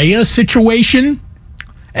Correa situation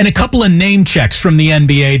and a couple of name checks from the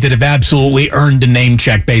NBA that have absolutely earned a name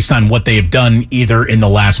check based on what they have done either in the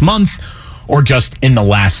last month or just in the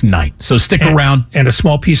last night. So stick around. And a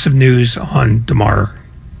small piece of news on DeMar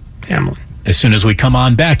Hamlin. As soon as we come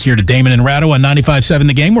on back here to Damon and Ratto on 95.7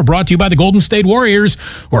 The Game, we're brought to you by the Golden State Warriors.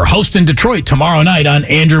 We're hosting Detroit tomorrow night on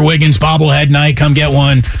Andrew Wiggins bobblehead night. Come get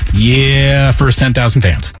one. Yeah, first 10,000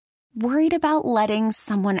 fans. Worried about letting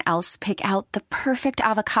someone else pick out the perfect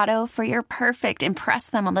avocado for your perfect impress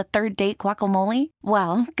them on the third date guacamole?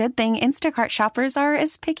 Well, good thing Instacart shoppers are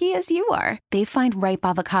as picky as you are. They find ripe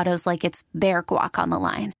avocados like it's their guac on the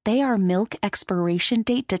line. They are milk expiration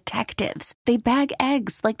date detectives. They bag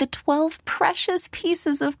eggs like the 12 precious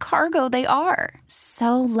pieces of cargo they are.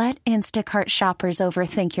 So let Instacart shoppers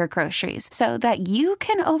overthink your groceries so that you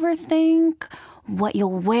can overthink what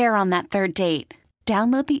you'll wear on that third date.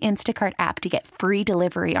 Download the Instacart app to get free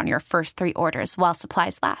delivery on your first 3 orders while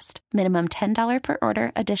supplies last. Minimum $10 per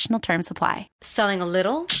order. Additional terms apply. Selling a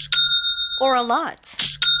little or a lot?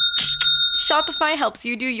 Shopify helps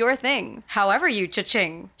you do your thing, however you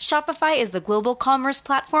cha-ching. Shopify is the global commerce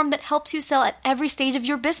platform that helps you sell at every stage of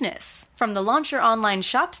your business. From the launch your online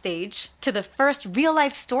shop stage, to the first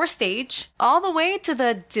real-life store stage, all the way to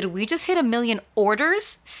the did we just hit 1 million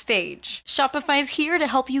orders stage. Shopify's here to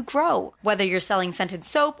help you grow. Whether you're selling scented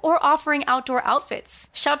soap or offering outdoor outfits,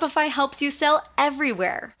 Shopify helps you sell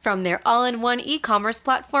everywhere. From their all-in-one e-commerce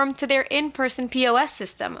platform to their in-person POS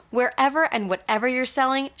system, wherever and whatever you're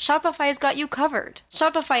selling, Shopify's got you covered.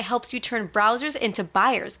 Shopify helps you turn browsers into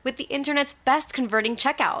buyers with the internet's best converting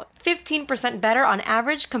checkout. 15% better on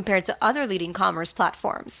average compared to other leading commerce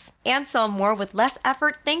platforms. And sell more with less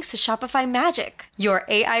effort thanks to Shopify Magic, your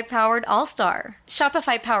AI-powered all-star.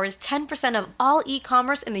 Shopify powers 10% of all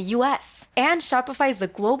e-commerce in the U.S. And Shopify is the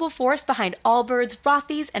global force behind Allbirds,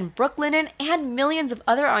 Rothy's, and Brooklinen, and millions of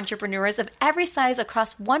other entrepreneurs of every size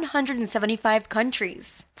across 175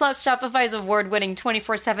 countries. Plus, Shopify's award-winning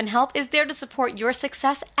 24/7 help is there to support your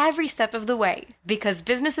success every step of the way. Because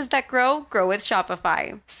businesses that grow, grow with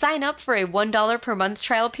Shopify. Sign up for a $1 per month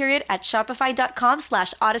trial period at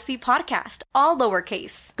shopify.com/Odyssey Podcast, all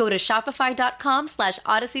lowercase. Go to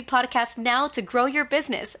shopify.com/Odyssey Podcast now to grow your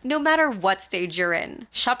business, no matter what stage you're in.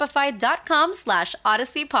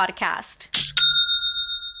 Shopify.com/Odyssey Podcast.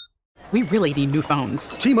 We really need new phones.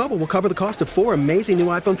 T-Mobile will cover the cost of 4 amazing new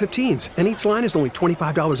iPhone 15s, and each line is only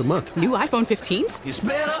 $25 a month. New iPhone 15s? It's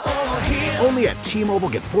better over here. Only at T-Mobile,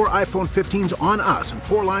 get 4 iPhone 15s on us and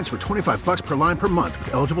 4 lines for $25 per line per month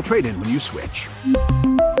with eligible trade-in when you switch.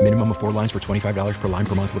 Minimum of 4 lines for $25 per line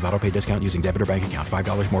per month with autopay discount using debit or bank account.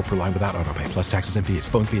 $5 more per line without autopay, plus taxes and fees.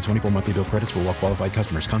 Phone fee at 24 monthly bill credits for well-qualified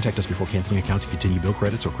customers. Contact us before canceling account to continue bill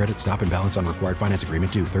credits or credit stop and balance on required finance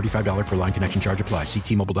agreement due. $35 per line connection charge applies. See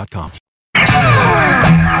T-Mobile.com.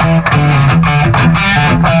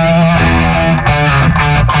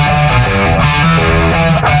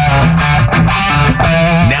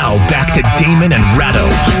 Now back to Damon and Ratto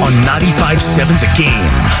on 95.7 The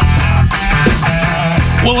Game.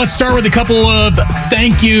 Well, let's start with a couple of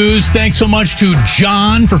thank yous. Thanks so much to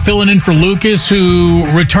John for filling in for Lucas, who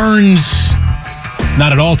returns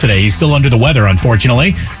not at all today. He's still under the weather,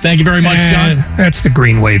 unfortunately. Thank you very much, John. That's the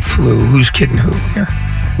green wave flu. Who's kidding who here?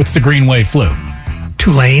 What's the green wave flu?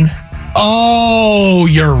 Tulane. Oh,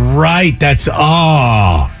 you're right. That's,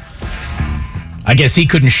 I guess he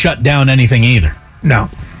couldn't shut down anything either. No.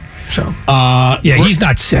 So, he's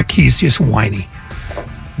not sick. He's just whiny.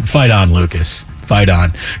 Fight on, Lucas. Fight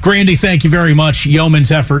on. Grandy, thank you very much.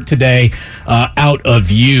 Yeoman's effort today out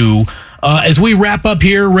of you. As we wrap up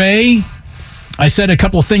here, Ray, I said a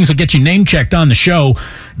couple of things that get you name checked on the show.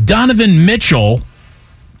 Donovan Mitchell,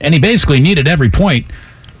 and he basically needed every point.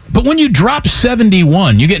 But when you drop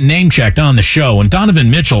 71, you get name checked on the show. And Donovan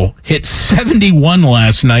Mitchell hit 71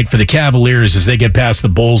 last night for the Cavaliers as they get past the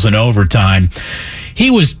Bulls in overtime.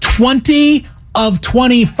 He was 20 of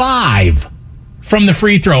 25 from the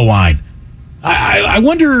free throw line. I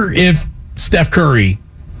wonder if Steph Curry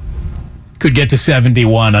could get to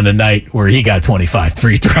 71 on a night where he got 25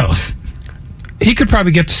 free throws. He could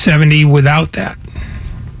probably get to 70 without that.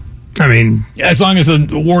 I mean, as long as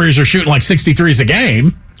the Warriors are shooting like 63s a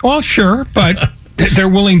game. Well, sure, but they're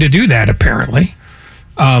willing to do that, apparently.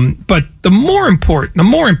 But the more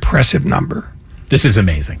impressive number. This is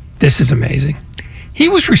amazing. He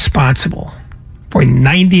was responsible for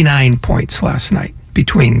 99 points last night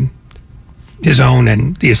between his own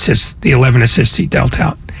and the 11 assists he dealt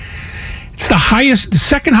out. It's the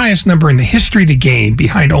second highest number in the history of the game,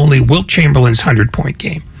 behind only Wilt Chamberlain's 100-point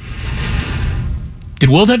game. Did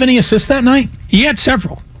Wilt have any assists that night? He had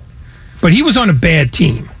several, but he was on a bad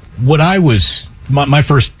team. My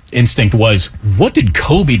first instinct was, what did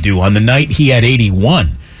Kobe do on the night he had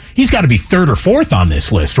 81? He's got to be third or fourth on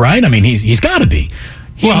this list, right? I mean, he's got to be.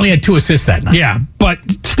 He only had 2 assists that night. Yeah, but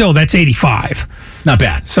still, that's 85. Not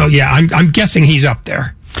bad. So, yeah, I'm guessing he's up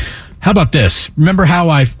there. How about this? Remember how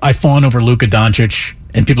I fawn over Luka Doncic?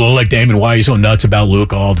 And people are like, Damon, why are you so nuts about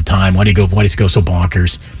Luka all the time? Why does he go so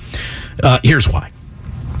bonkers? Here's why.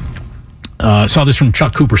 Saw this from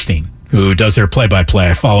Chuck Cooperstein, who does their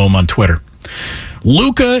play-by-play. I follow him on Twitter.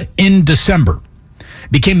 Luka, in December,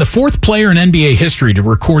 became the 4th player in NBA history to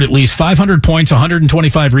record at least 500 points,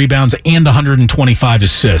 125 rebounds, and 125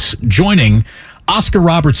 assists, joining Oscar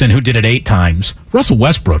Robertson, who did it 8 times, Russell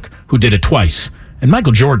Westbrook, who did it twice, and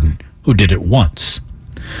Michael Jordan, who did it once.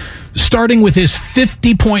 Starting with his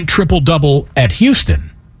 50-point triple-double at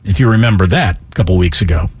Houston, if you remember that a couple weeks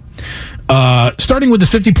ago. Starting with his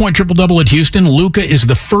 50-point triple-double at Houston, Luka is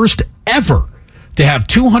the first ever to have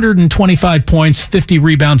 225 points, 50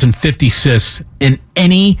 rebounds, and 50 assists in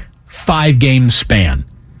any 5-game span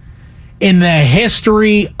in the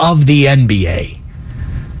history of the NBA.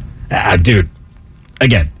 Dude,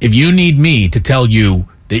 again, if you need me to tell you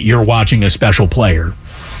that you're watching a special player,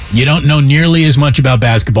 you don't know nearly as much about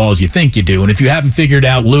basketball as you think you do. And if you haven't figured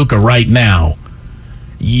out Luka right now,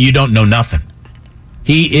 you don't know nothing.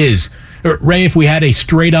 He is... Ray, if we had a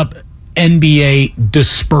straight-up NBA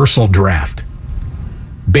dispersal draft,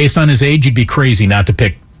 based on his age, you'd be crazy not to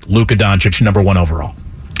pick Luka Doncic number 1 overall.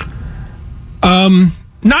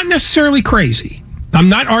 Not necessarily crazy. I'm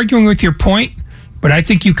not arguing with your point, but I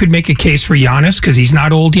think you could make a case for Giannis because he's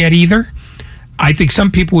not old yet either. I think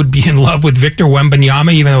some people would be in love with Victor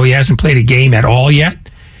Wembanyama, even though he hasn't played a game at all yet,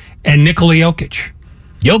 and Nikola Jokic.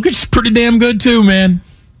 Jokic's pretty damn good too, man.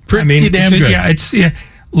 Pretty damn good. Yeah,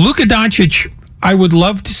 Luka Doncic, I would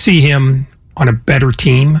love to see him on a better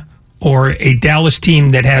team or a Dallas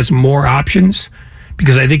team that has more options,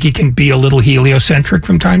 because I think he can be a little heliocentric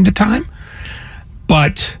from time to time.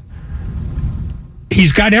 But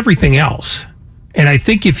he's got everything else. And I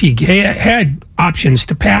think if he had options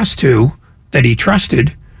to pass to that he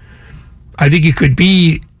trusted, I think he could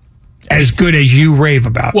be as good as you rave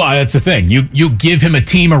about. Well, that's the thing. You give him a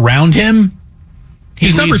team around him,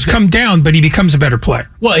 his numbers come down, but he becomes a better player.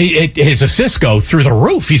 Well, his assists go through the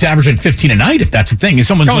roof. He's averaging 15 a night, if that's the thing. He's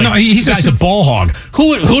a ball hog.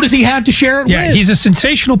 Who does he have to share it with? Yeah, he's a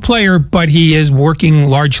sensational player, but he is working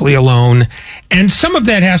largely alone. And some of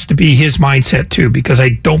that has to be his mindset, too, because I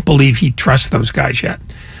don't believe he trusts those guys yet.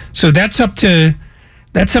 So that's up to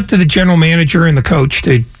the general manager and the coach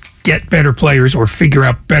to get better players or figure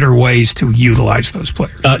out better ways to utilize those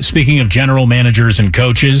players. Speaking of general managers and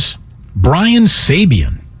coaches, Brian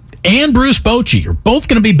Sabian and Bruce Bochy are both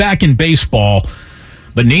going to be back in baseball,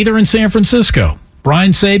 but neither in San Francisco.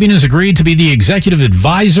 Brian Sabian has agreed to be the executive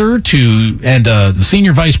advisor to and the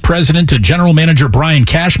senior vice president to general manager Brian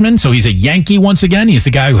Cashman. So he's a Yankee once again. He's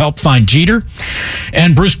the guy who helped find Jeter.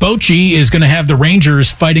 And Bruce Bochy is going to have the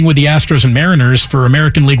Rangers fighting with the Astros and Mariners for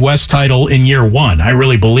American League West title in year one. I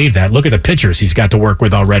really believe that. Look at the pitchers he's got to work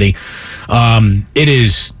with already.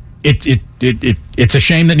 It's a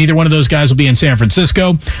shame that neither one of those guys will be in San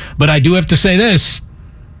Francisco. But I do have to say this.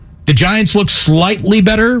 The Giants look slightly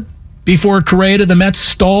better before Correa to the Mets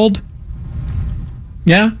stalled.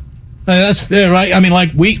 Yeah, that's right. I mean, like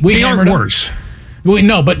we they are worse.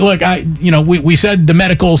 But look, we said the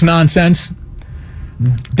medical's nonsense.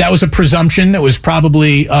 That was a presumption. That was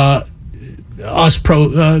probably us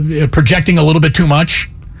projecting a little bit too much.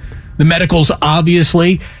 The medicals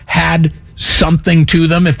obviously had something to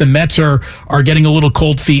them. If the Mets are getting a little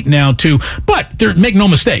cold feet now too, but make no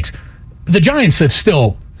mistakes, the Giants have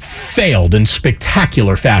still failed in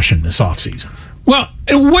spectacular fashion this offseason. Well,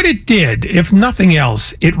 what it did, if nothing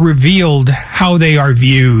else, it revealed how they are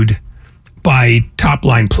viewed by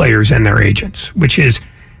top-line players and their agents, which is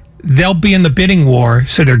they'll be in the bidding war,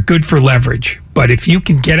 so they're good for leverage. But if you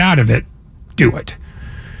can get out of it, do it.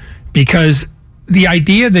 Because the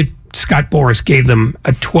idea that Scott Boras gave them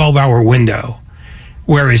a 12-hour window,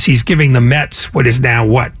 whereas he's giving the Mets what is now,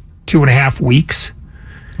 2.5 weeks?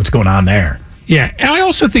 What's going on there? Yeah, and I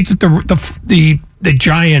also think that the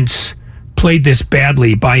Giants played this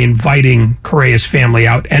badly by inviting Correa's family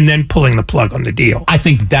out and then pulling the plug on the deal. I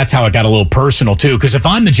think that's how it got a little personal too. Because if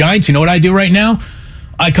I'm the Giants, you know what I do right now?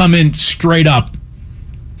 I come in straight up.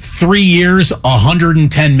 3 years,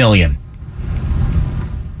 $110 million.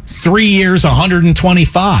 3 years,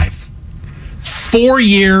 $125. 4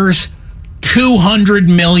 years, $200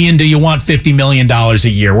 million. Do you want $50 million a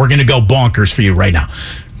year? We're going to go bonkers for you right now.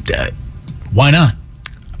 Why not?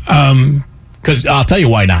 Because I'll tell you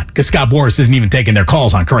why not. Because Scott Boras isn't even taking their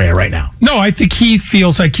calls on Correa right now. No, I think he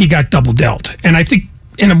feels like he got double dealt. And I think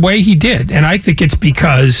in a way he did. And I think it's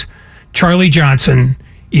because Charlie Johnson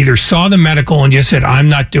either saw the medical and just said, I'm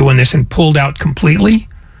not doing this, and pulled out completely,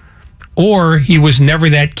 or he was never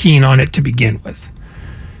that keen on it to begin with.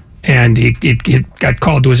 And it got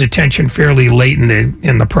called to his attention fairly late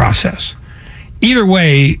in the process. Either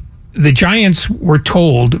way, the Giants were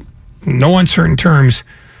told, in no uncertain terms,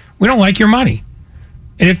 we don't like your money.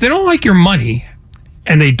 And if they don't like your money,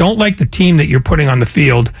 and they don't like the team that you're putting on the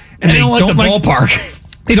field, and they don't like the ballpark.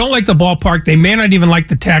 They don't like the ballpark. They may not even like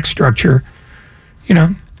the tax structure.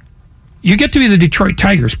 You get to be the Detroit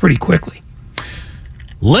Tigers pretty quickly.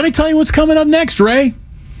 Let me tell you what's coming up next, Ray.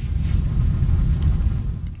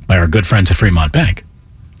 By our good friends at Fremont Bank.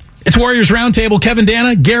 It's Warriors Roundtable. Kevin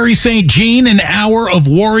Dana, Gary St. Jean, an hour of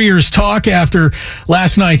Warriors talk after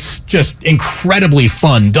last night's just incredibly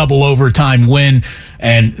fun double overtime win.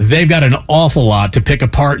 And they've got an awful lot to pick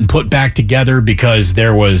apart and put back together because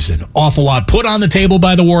there was an awful lot put on the table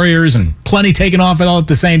by the Warriors and plenty taken off all at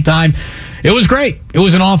the same time. It was great. It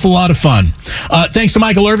was an awful lot of fun. Thanks to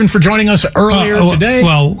Michael Irvin for joining us earlier today.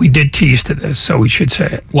 Well, we did tease to this, so we should say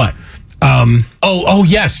it. What?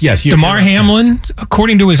 Yes. DeMar Hamlin,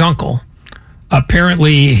 according to his uncle,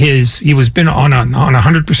 apparently he was been on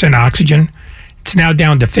 100% oxygen. It's now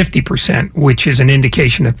down to 50%, which is an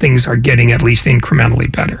indication that things are getting at least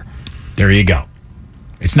incrementally better. There you go.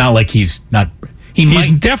 It's not like he's not. He's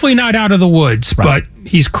definitely not out of the woods, right, but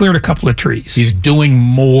he's cleared a couple of trees. He's doing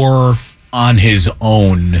more on his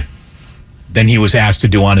own than he was asked to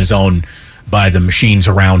do on his own by the machines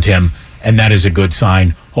around him, and that is a good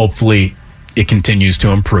sign. Hopefully it continues to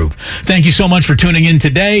improve. Thank you so much for tuning in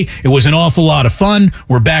today. It was an awful lot of fun.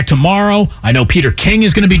 We're back tomorrow. I know Peter King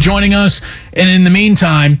is going to be joining us. And in the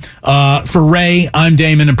meantime, for Ray, I'm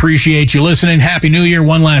Damon. Appreciate you listening. Happy New Year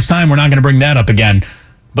one last time. We're not going to bring that up again.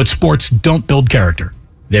 But sports don't build character.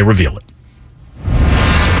 They reveal it.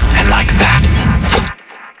 And like that,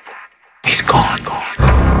 he's gone.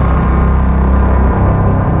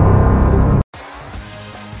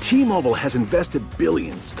 T-Mobile has invested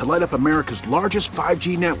billions to light up America's largest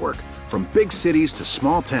 5G network, from big cities to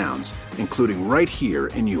small towns, including right here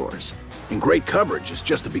in yours. And great coverage is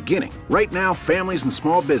just the beginning. Right now, families and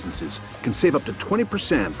small businesses can save up to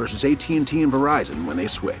 20% versus AT&T and Verizon when they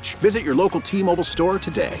switch. Visit your local T-Mobile store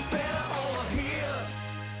today.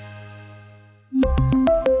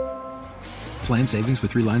 Plan savings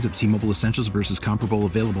with 3 lines of T-Mobile Essentials versus comparable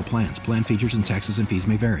available plans. Plan features and taxes and fees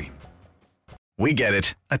may vary. We get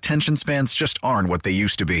it. Attention spans just aren't what they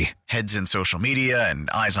used to be. Heads in social media and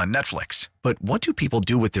eyes on Netflix. But what do people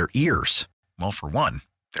do with their ears? Well, for one,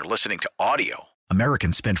 they're listening to audio.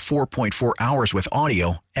 Americans spend 4.4 hours with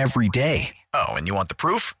audio every day. Oh, and you want the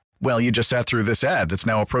proof? Well, you just sat through this ad that's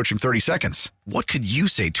now approaching 30 seconds. What could you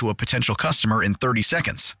say to a potential customer in 30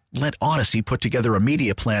 seconds? Let Odyssey put together a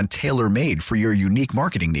media plan tailor-made for your unique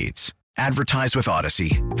marketing needs. Advertise with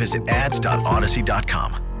Odyssey. Visit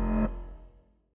ads.odyssey.com.